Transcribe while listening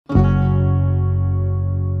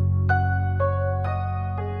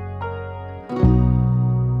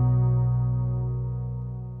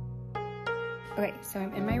So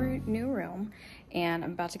I'm in my new room and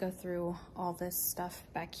I'm about to go through all this stuff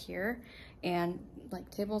back here, and like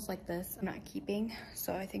tables like this I'm not keeping,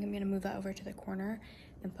 so I think I'm gonna move that over to the corner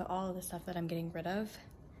and put all of the stuff that I'm getting rid of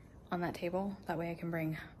on that table. That way I can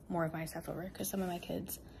bring more of my stuff over, because some of my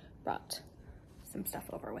kids brought some stuff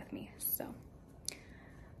over with me. So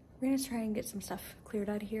we're gonna try and get some stuff cleared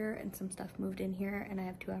out of here and some stuff moved in here, and I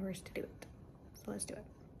have 2 hours to do it. So let's do it.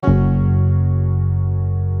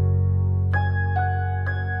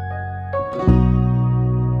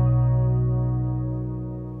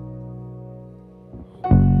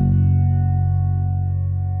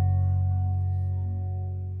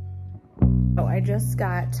 So I just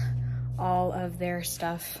got all of their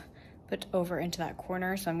stuff put over into that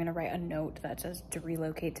corner, so I'm gonna write a note that says to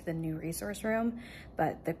relocate to the new resource room.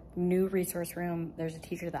 But the new resource room, there's a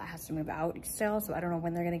teacher that has to move out still, so I don't know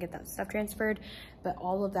when they're gonna get that stuff transferred. But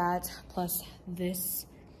all of that plus this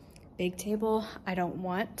big table I don't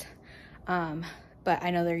want, but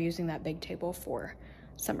I know they're using that big table for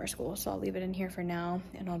summer school, so I'll leave it in here for now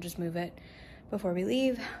and I'll just move it before we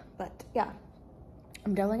leave. But yeah,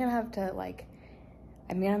 I'm definitely gonna have to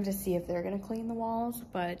I'm gonna have to see if they're gonna clean the walls,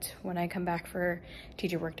 but when I come back for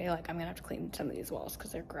teacher workday, I'm gonna have to clean some of these walls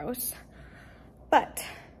because they're gross. But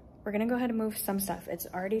we're gonna go ahead and move some stuff. It's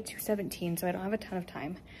already 2:17, so I don't have a ton of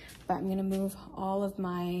time, but I'm gonna move all of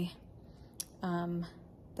my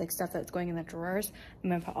stuff that's going in the drawers. I'm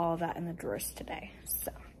gonna put all of that in the drawers today.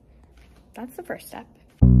 So that's the first step.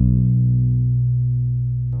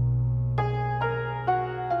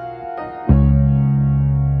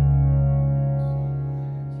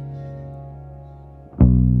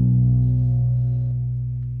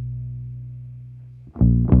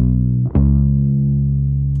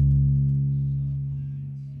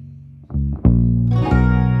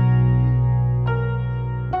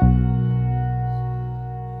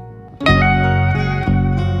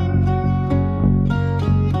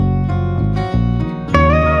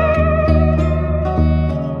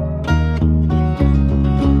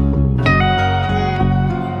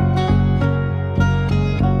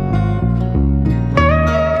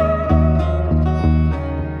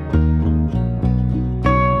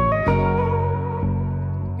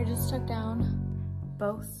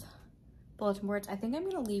 Both bulletin boards. I think I'm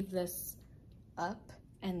gonna leave this up,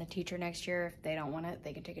 and the teacher next year, if they don't want it,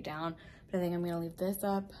 they can take it down. But I think I'm gonna leave this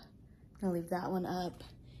up, I'm gonna leave that one up,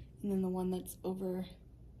 and then the one that's over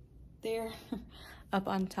there up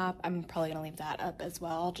on top, I'm probably gonna leave that up as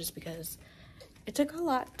well, just because it took a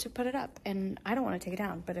lot to put it up and I don't want to take it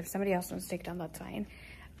down. But if somebody else wants to take it down, that's fine.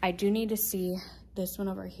 I do need to see this one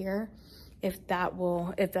over here, if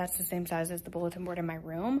that's the same size as the bulletin board in my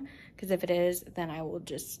room, because if it is, then I will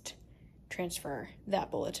just transfer that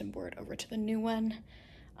bulletin board over to the new one.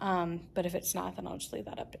 But if it's not, then I'll just leave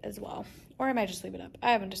that up as well, or I might just leave it up.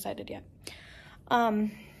 I haven't decided yet.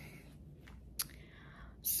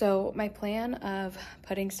 So my plan of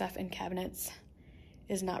putting stuff in cabinets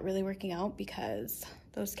is not really working out, because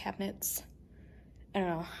those cabinets, I don't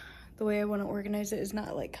know, the way I want to organize it is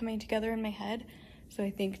not coming together in my head. So I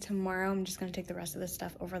think tomorrow I'm just gonna take the rest of this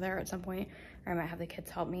stuff over there at some point, or I might have the kids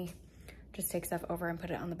help me just take stuff over and put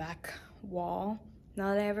it on the back wall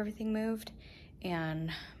now that I have everything moved, and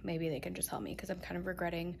maybe they can just help me, because I'm kind of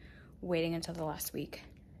regretting waiting until the last week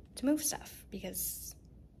to move stuff because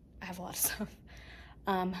I have a lot of stuff.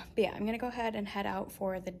 But yeah, I'm gonna go ahead and head out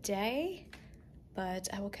for the day, but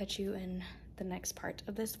I will catch you in the next part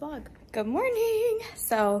of this vlog. Good morning.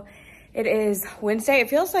 So it is Wednesday. It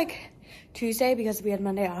feels like Tuesday because we had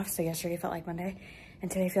Monday off, so yesterday felt like Monday,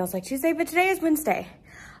 and today feels like Tuesday, but today is Wednesday.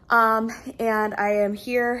 And I am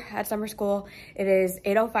here at summer school. It is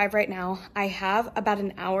 8:05 right now. I have about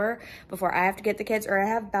an hour before I have to get the kids, or I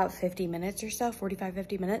have about 50 minutes or so, 45,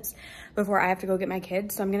 50 minutes before I have to go get my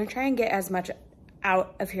kids. So I'm gonna try and get as much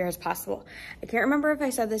out of here as possible. I can't remember if I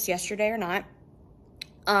said this yesterday or not,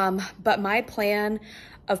 but my plan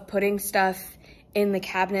of putting stuff in the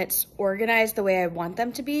cabinets organized the way I want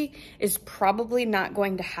them to be is probably not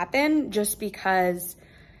going to happen, just because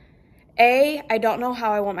I don't know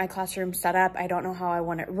how I want my classroom set up. I don't know how I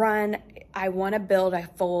want it run. I want to build a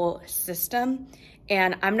full system,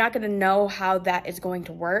 and I'm not going to know how that is going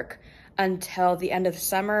to work until the end of the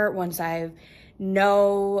summer, once I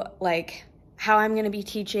know how I'm going to be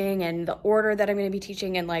teaching and the order that I'm going to be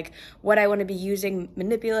teaching, and what I want to be using,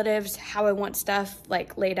 manipulatives, how I want stuff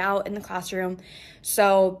laid out in the classroom.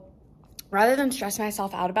 So rather than stress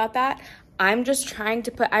myself out about that, I'm just trying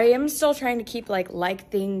to I am still trying to keep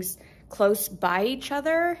like things close by each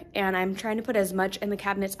other, and I'm trying to put as much in the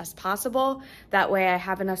cabinets as possible. That way I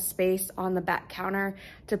have enough space on the back counter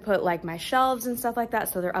to put my shelves and stuff like that,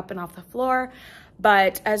 so they're up and off the floor.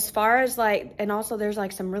 But as far as like, and also there's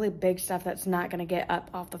like some really big stuff that's not gonna get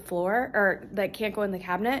up off the floor or that can't go in the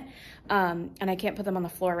cabinet. And I can't put them on the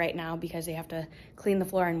floor right now because they have to clean the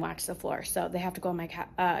floor and wax the floor. So they have to go on my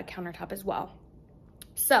countertop as well.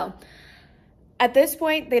 So at this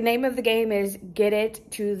point, the name of the game is get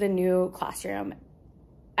it to the new classroom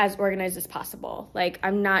as organized as possible. Like,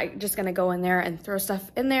 I'm not just gonna go in there and throw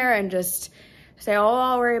stuff in there and just say, oh,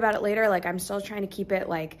 I'll worry about it later. Like, I'm still trying to keep it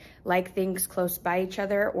like things close by each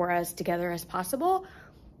other or as together as possible.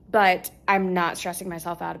 But I'm not stressing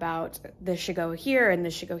myself out about this should go here and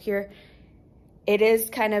this should go here. It is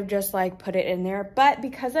kind of just like put it in there. But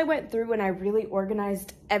because I went through and I really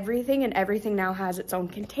organized everything and everything now has its own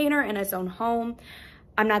container and its own home,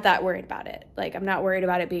 I'm not that worried about it. Like, I'm not worried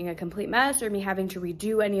about it being a complete mess or me having to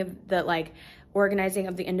redo any of the like organizing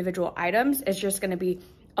of the individual items. It's just gonna be,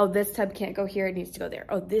 oh, this tub can't go here, it needs to go there.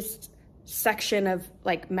 Oh, this section of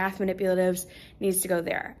like math manipulatives needs to go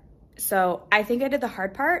there. So I think I did the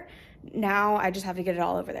hard part. Now I just have to get it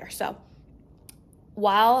all over there. So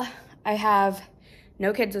while I have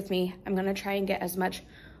no kids with me, I'm gonna try and get as much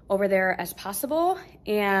over there as possible,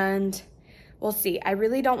 and we'll see. I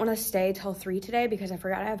really don't wanna stay till 3 today because I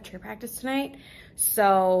forgot I have cheer practice tonight.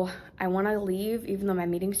 So I wanna leave, even though my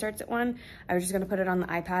meeting starts at 1. I was just gonna put it on the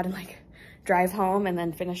iPad and like drive home and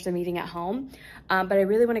then finish the meeting at home. But I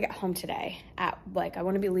really wanna get home today at like, I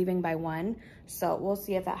wanna be leaving by 1. So we'll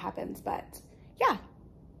see if that happens, but yeah.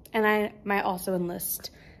 And I might also enlist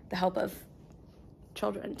the help of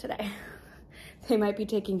children today. They might be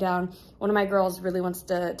taking down, one of my girls really wants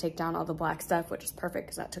to take down all the black stuff, which is perfect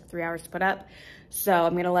because that took 3 hours to put up. So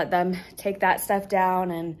I'm gonna let them take that stuff down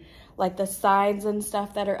and like the signs and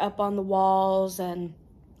stuff that are up on the walls, and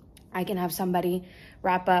I can have somebody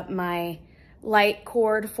wrap up my light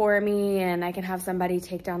cord for me, and I can have somebody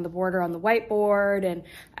take down the border on the whiteboard, and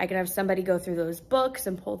I can have somebody go through those books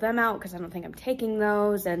and pull them out because I don't think I'm taking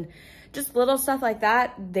those, and just little stuff like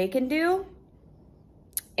that they can do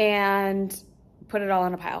and put it all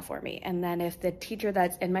in a pile for me. And then if the teacher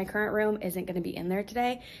that's in my current room isn't going to be in there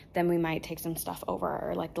today, then we might take some stuff over,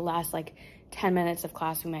 or like the last like 10 minutes of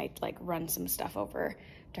class, we might like run some stuff over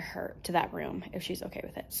to her, to that room, if she's okay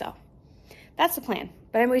with it. So that's the plan,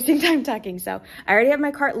 but I'm wasting time talking. So I already have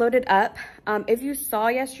my cart loaded up. If you saw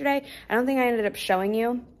yesterday, I don't think I ended up showing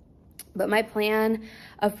you, but my plan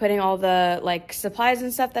of putting all the like supplies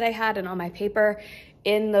and stuff that I had and all my paper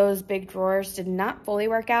in those big drawers did not fully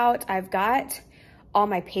work out. I've got all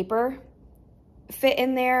my paper fit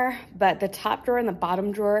in there, but the top drawer and the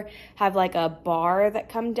bottom drawer have like a bar that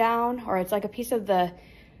come down, or it's like a piece of the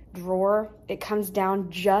drawer. It comes down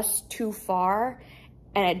just too far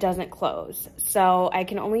and it doesn't close. So I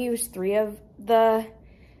can only use 3 of the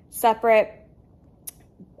separate,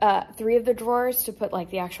 3 of the drawers to put like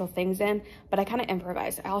the actual things in, but I kind of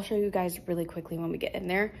improvise. I'll show you guys really quickly when we get in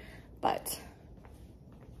there, but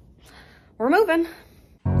we're moving.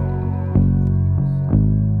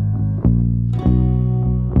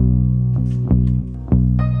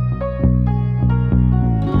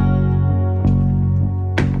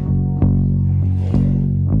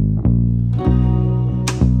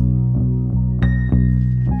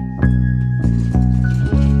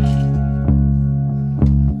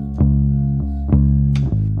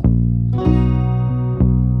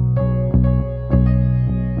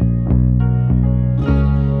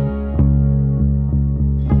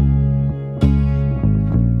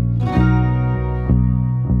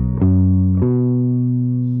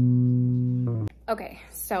 Okay,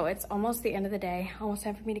 so it's almost the end of the day, almost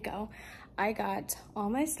time for me to go. I got all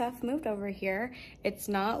my stuff moved over here. It's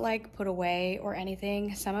not like put away or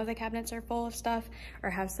anything. Some of the cabinets are full of stuff or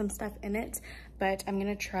have some stuff in it, but I'm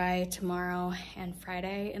gonna try tomorrow and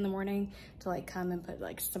Friday in the morning to like come and put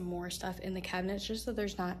like some more stuff in the cabinets just so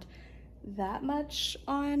there's not that much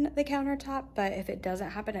on the countertop. But if it doesn't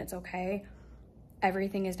happen, it's okay.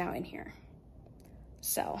 Everything is now in here.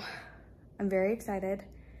 So I'm very excited,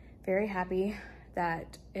 very happy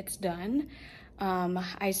that it's done.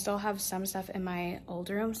 I still have some stuff in my old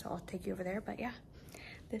room, so I'll take you over there, but yeah,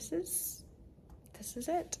 this is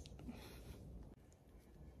it.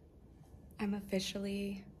 I'm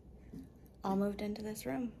officially all moved into this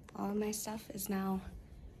room. All of my stuff is now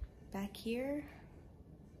back here,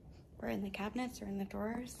 or in the cabinets or in the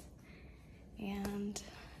drawers, and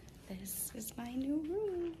this is my new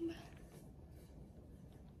room.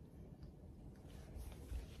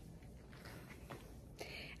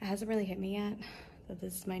 It hasn't really hit me yet that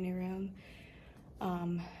this is my new room.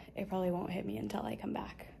 It probably won't hit me until I come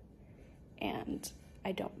back and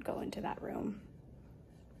I don't go into that room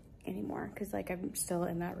anymore, because like I'm still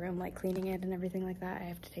in that room like cleaning it and everything like that. I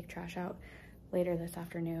have to take trash out later this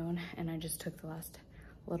afternoon, and I just took the last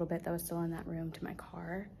little bit that was still in that room to my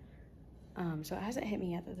car. So it hasn't hit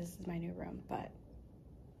me yet that this is my new room, but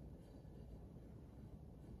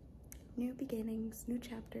new beginnings, new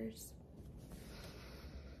chapters.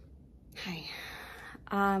 Hi.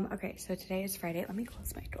 Okay, so today is Friday. Let me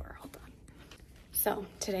close my door, hold on. So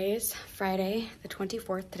today is Friday, the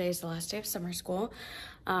 24th. Today is the last day of summer school,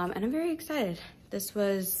 and I'm very excited. This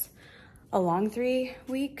was a long 3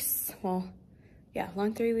 weeks. Well, yeah,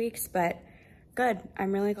 long 3 weeks, but good.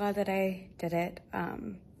 I'm really glad that I did it.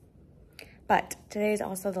 But today is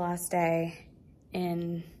also the last day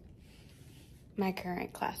in my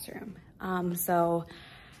current classroom. So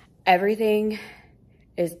everything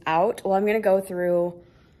is out. Well, I'm gonna go through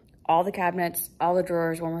all the cabinets, all the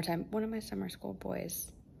drawers one more time. One of my summer school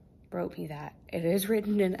boys wrote me that. It is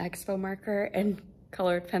written in expo marker and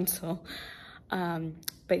colored pencil.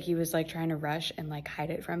 But he was like trying to rush and like hide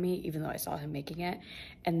it from me, even though I saw him making it.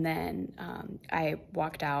 And then I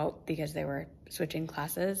walked out because they were switching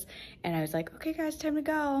classes, and I was like, okay guys, time to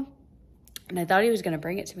go. And I thought he was gonna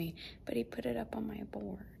bring it to me, but he put it up on my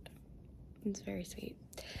board. It's very sweet.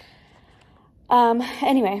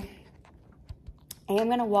 Anyway, I am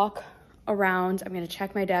gonna walk around. I'm gonna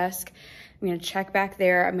check my desk. I'm gonna check back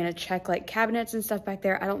there. I'm gonna check like cabinets and stuff back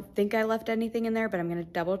there. I don't think I left anything in there, but I'm gonna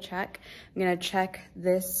double check. I'm gonna check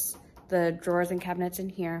the drawers and cabinets in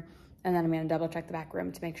here, and then I'm gonna double check the back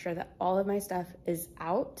room to make sure that all of my stuff is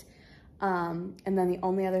out. And then the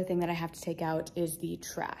only other thing that I have to take out is the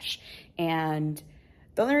trash. And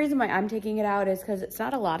the only reason why I'm taking it out is because it's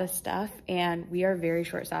not a lot of stuff, and we are very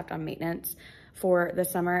short-staffed on maintenance for the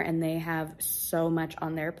summer, and they have so much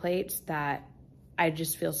on their plates that I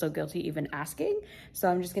just feel so guilty even asking. So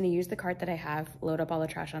I'm just gonna use the cart that I have, load up all the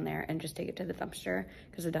trash on there, and just take it to the dumpster,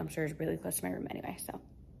 because the dumpster is really close to my room anyway. So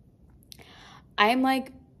I'm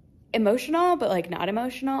like emotional, but like not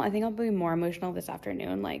emotional. I think I'll be more emotional this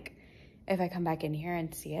afternoon, like if I come back in here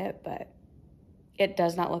and see it, but it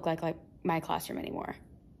does not look like my classroom anymore.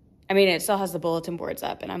 I mean, it still has the bulletin boards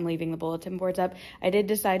up, and I'm leaving the bulletin boards up. I did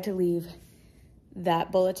decide to leave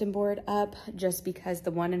that bulletin board up just because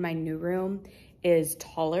the one in my new room is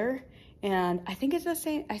taller, and I think it's the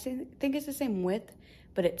same, I think it's the same width,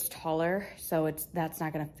 but it's taller, so that's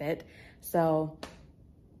not gonna fit. So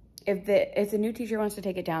if the new teacher wants to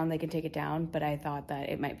take it down, they can take it down, but I thought that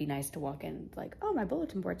it might be nice to walk in like, oh, my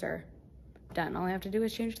bulletin boards are done. All I have to do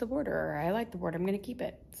is change the border, or I like the border, I'm gonna keep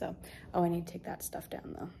it. So, oh, I need to take that stuff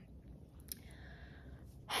down though.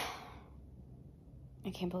 I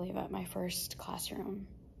can't believe it, my first classroom.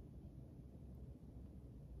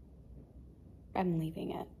 I'm leaving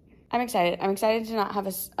it. I'm excited. I'm excited to not have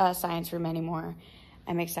a science room anymore.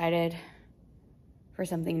 I'm excited for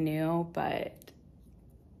something new, but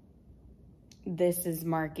this is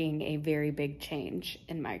marking a very big change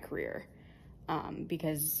in my career,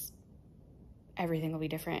 because everything will be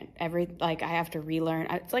different. I have to relearn.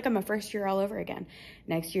 It's like I'm a first year all over again.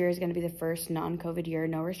 Next year is going to be the first non-COVID year,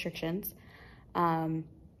 no restrictions. I'll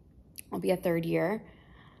be a third year.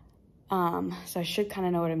 So I should kind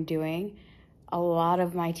of know what I'm doing. A lot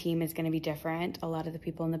of my team is going to be different. A lot of the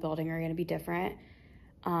people in the building are going to be different.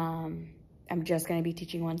 I'm just going to be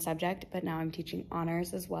teaching one subject, but now I'm teaching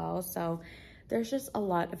honors as well. So there's just a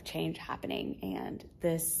lot of change happening, and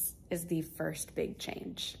this is the first big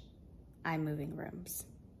change. I'm moving rooms.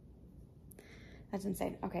 That's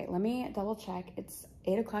insane. Okay, let me double check. It's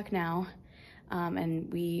 8 o'clock now,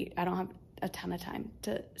 and I don't have a ton of time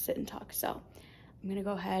to sit and talk. So I'm gonna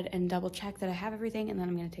go ahead and double check that I have everything, and then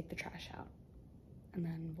I'm gonna take the trash out, and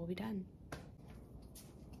then we'll be done.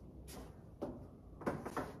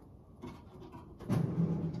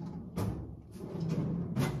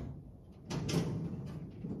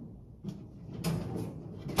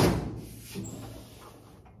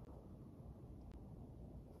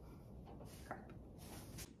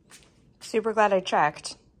 Super glad I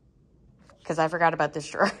checked, because I forgot about this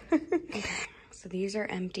drawer. Okay, so these are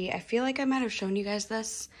empty. I feel like I might have shown you guys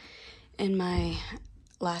this in my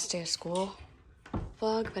last day of school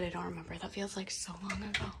vlog, but I don't remember. That feels like so long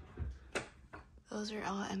ago. Those are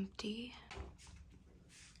all empty.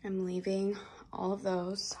 I'm leaving all of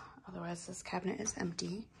those, otherwise this cabinet is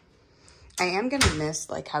empty. I am gonna miss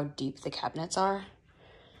like how deep the cabinets are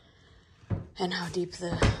and how deep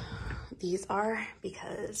these are,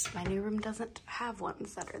 because my new room doesn't have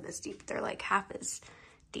ones that are this deep. They're like half as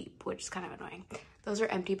deep, which is kind of annoying. Those are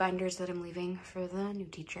empty binders that I'm leaving for the new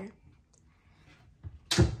teacher.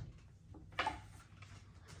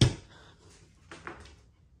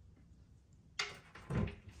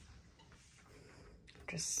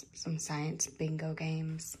 Just some science bingo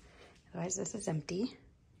games. Otherwise, this is empty.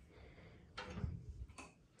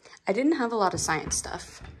 I didn't have a lot of science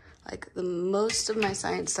stuff. Like the most of my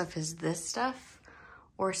science stuff is this stuff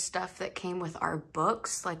or stuff that came with our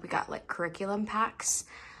books. Like we got like curriculum packs,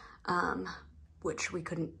 which we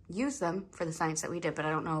couldn't use them for the science that we did, but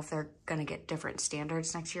I don't know if they're gonna get different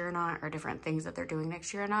standards next year or not, or different things that they're doing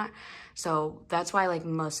next year or not. So that's why like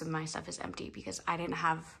most of my stuff is empty, because I didn't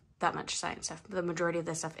have that much science stuff. The majority of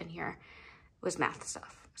the stuff in here was math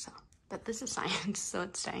stuff. So, but this is science, so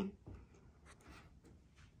it's staying.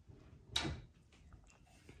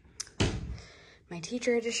 My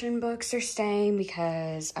teacher edition books are staying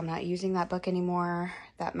because I'm not using that book anymore.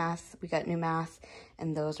 That math, we got new math,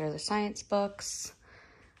 and those are the science books.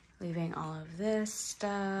 Leaving all of this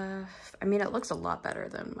stuff. I mean, it looks a lot better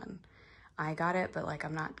than when I got it, but like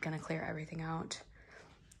I'm not gonna clear everything out.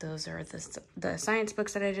 Those are the science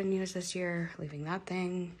books that I didn't use this year. Leaving that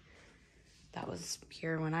thing. That was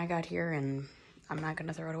here when I got here, and I'm not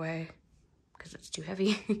gonna throw it away because it's too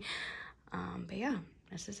heavy. But yeah,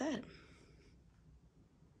 this is it.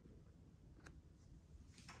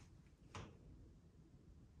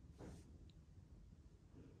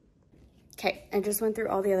 Okay, I just went through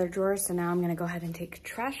all the other drawers, so now I'm gonna go ahead and take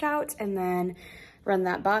trash out and then run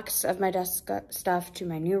that box of my desk stuff to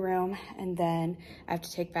my new room. And then I have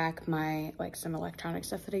to take back my, like some electronic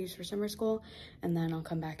stuff that I use for summer school. And then I'll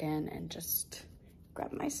come back in and just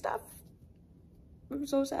grab my stuff. I'm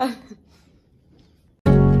so sad.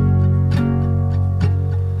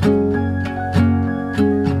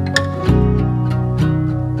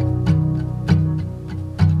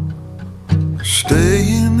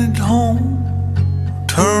 Staying at home,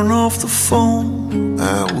 turn off the phone,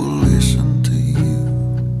 I will listen to you.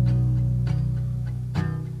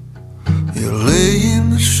 You lay in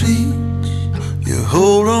the sheets, you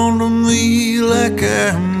hold on to me like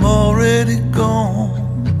I'm already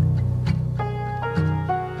gone,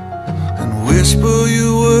 and whisper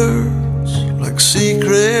your words like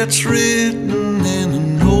secrets written in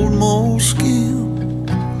an old moleskin.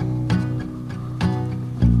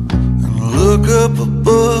 Look up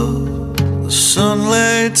above, the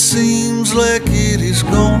sunlight seems like it is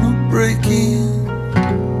gonna break in,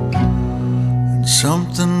 and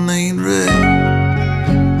something ain't right.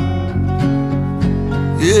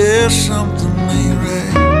 Yeah, something ain't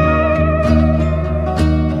right.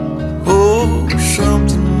 Oh,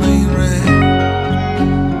 something ain't right.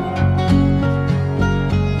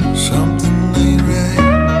 Something ain't right.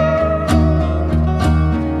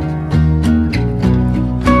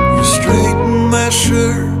 My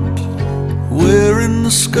shirt, wearing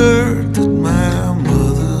the skirt that my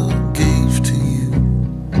mother gave to you.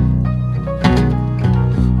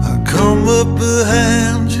 I come up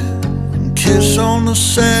behind you and kiss on the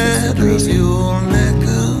side of your neck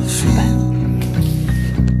of you.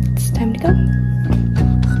 It's time to go.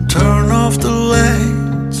 And turn off the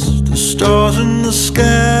lights, the stars in the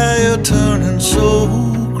sky are turning so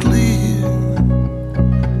clear.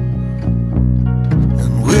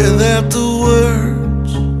 And without the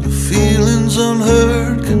words, the feelings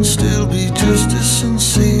unheard can still be just as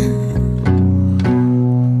sincere.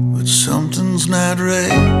 But something's not right.